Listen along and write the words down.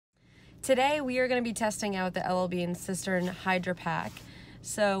Today we are going to be testing out the L.L.Bean Cistern Hydro Pack.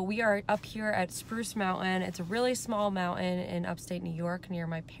 So we are up here at Spruce Mountain. It's a really small mountain in upstate New York near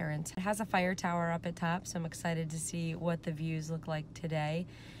my parents. It has a fire tower up at top, so I'm excited to see what the views look like today.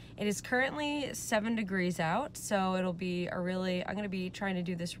 It is currently 7 degrees out, so it'll be I'm going to be trying to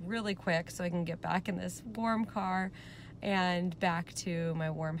do this really quick so I can get back in this warm car and back to my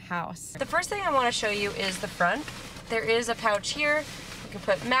warm house. The first thing I want to show you is the front. There is a pouch here. You can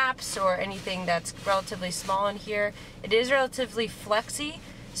put maps or anything that's relatively small in here. It is relatively flexy,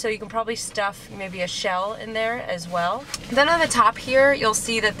 so you can probably stuff maybe a shell in there as well. Then on the top here, you'll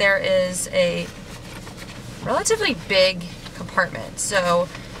see that there is a relatively big compartment. So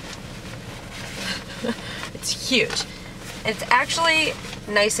it's huge. It's actually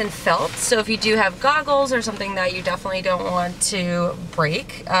nice and felt, so if you do have goggles or something that you definitely don't want to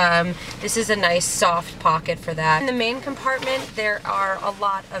break, this is a nice soft pocket for that. In the main compartment, there are a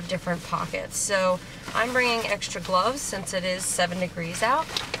lot of different pockets. So I'm bringing extra gloves since it is 7 degrees out.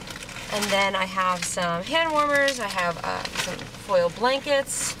 And then I have some hand warmers, I have some foil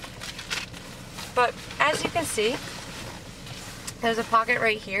blankets. But as you can see, there's a pocket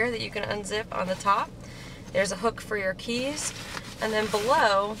right here that you can unzip on the top. There's a hook for your keys. And then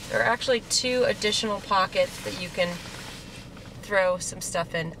below, there are actually 2 additional pockets that you can throw some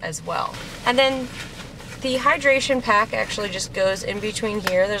stuff in as well. And then the hydration pack actually just goes in between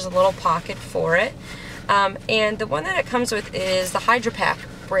here. There's a little pocket for it. And the one that it comes with is the Hydro Pack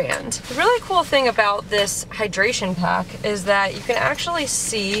brand. The really cool thing about this hydration pack is that you can actually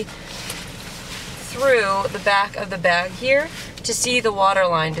see through the back of the bag here to see the water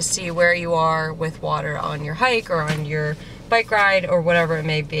line, to see where you are with water on your hike or on your bike ride or whatever it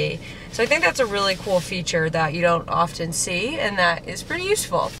may be. So I think that's a really cool feature that you don't often see, and that is pretty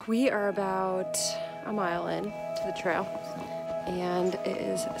useful. We are about a mile in to the trail, and it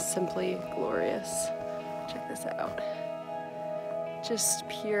is simply glorious. Check this out. Just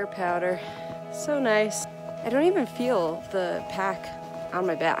pure powder. So nice. I don't even feel the pack on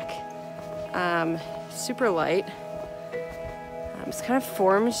my back. Super light. It's kind of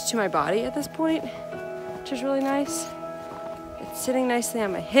formed to my body at this point, which is really nice. It's sitting nicely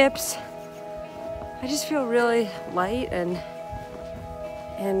on my hips. I just feel really light and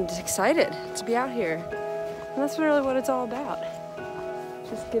excited to be out here. And that's really what it's all about.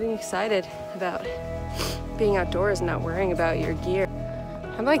 Just getting excited about being outdoors and not worrying about your gear.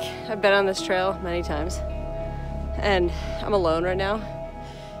 I've been on this trail many times, and I'm alone right now.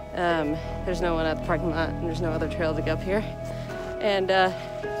 There's no one at the parking lot, and there's no other trail to go up here. And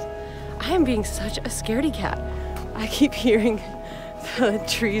I am being such a scaredy cat. I keep hearing the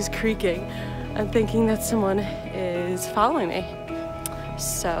trees creaking and thinking that someone is following me.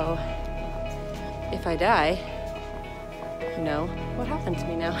 So if I die, you know what happened to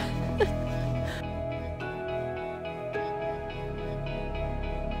me now.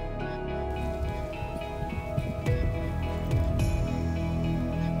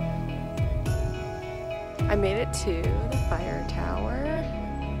 I made it to the fire tower.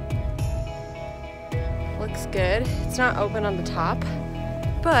 Looks good. It's not open on the top,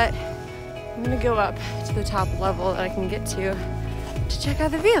 but I'm gonna go up to the top level that I can get to check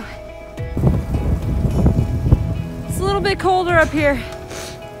out the view. It's a little bit colder up here.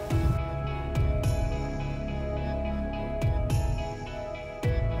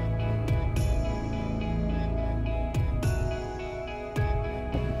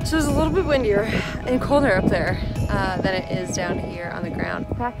 So it's a little bit windier and colder up there than it is down here on the ground.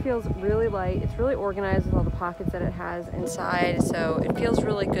 The pack feels really light. It's really organized with all the pockets that it has inside, so it feels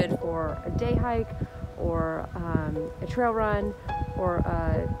really good for a day hike or a trail run or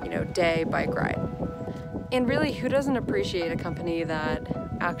a day bike ride. And really, who doesn't appreciate a company that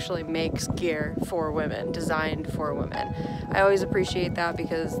actually makes gear for women, designed for women? I always appreciate that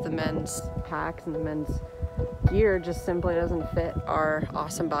because the men's packs and the men's gear just simply doesn't fit our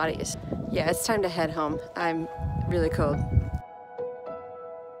awesome bodies. Yeah, it's time to head home. I'm really cold.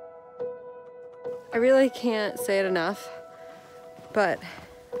 I really can't say it enough, but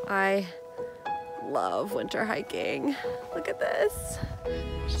I love winter hiking. Look at this.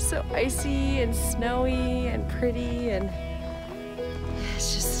 It's just so icy and snowy and pretty, and it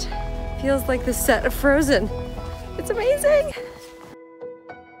just feels like the set of Frozen. It's amazing.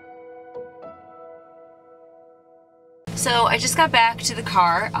 So I just got back to the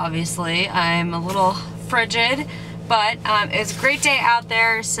car, obviously. I'm a little frigid, but it's a great day out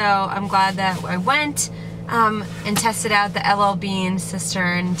there, so I'm glad that I went and tested out the L.L.Bean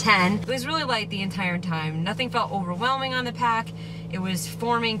Cistern 10. It was really light the entire time. Nothing felt overwhelming on the pack. It was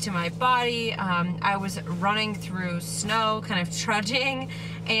forming to my body. I was running through snow, kind of trudging,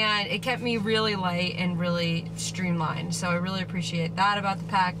 and it kept me really light and really streamlined. So I really appreciate that about the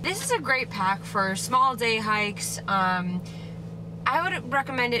pack. This is a great pack for small day hikes. I would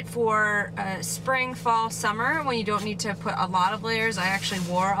recommend it for spring, fall, summer when you don't need to put a lot of layers. I actually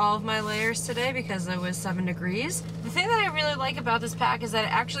wore all of my layers today because it was 7 degrees. The thing that I really like about this pack is that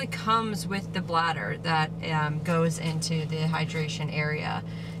it actually comes with the bladder that goes into the hydration area.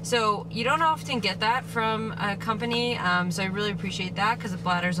 So you don't often get that from a company, so I really appreciate that because the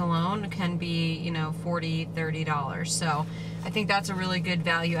bladders alone can be, you know, $40, $30. So I think that's a really good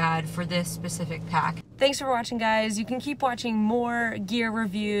value add for this specific pack. Thanks for watching, guys. You can keep watching more gear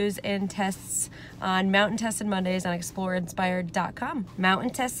reviews and tests on Mountain Tested Mondays on ExploreInspired.com. Mountain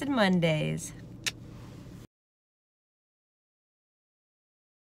Tested Mondays.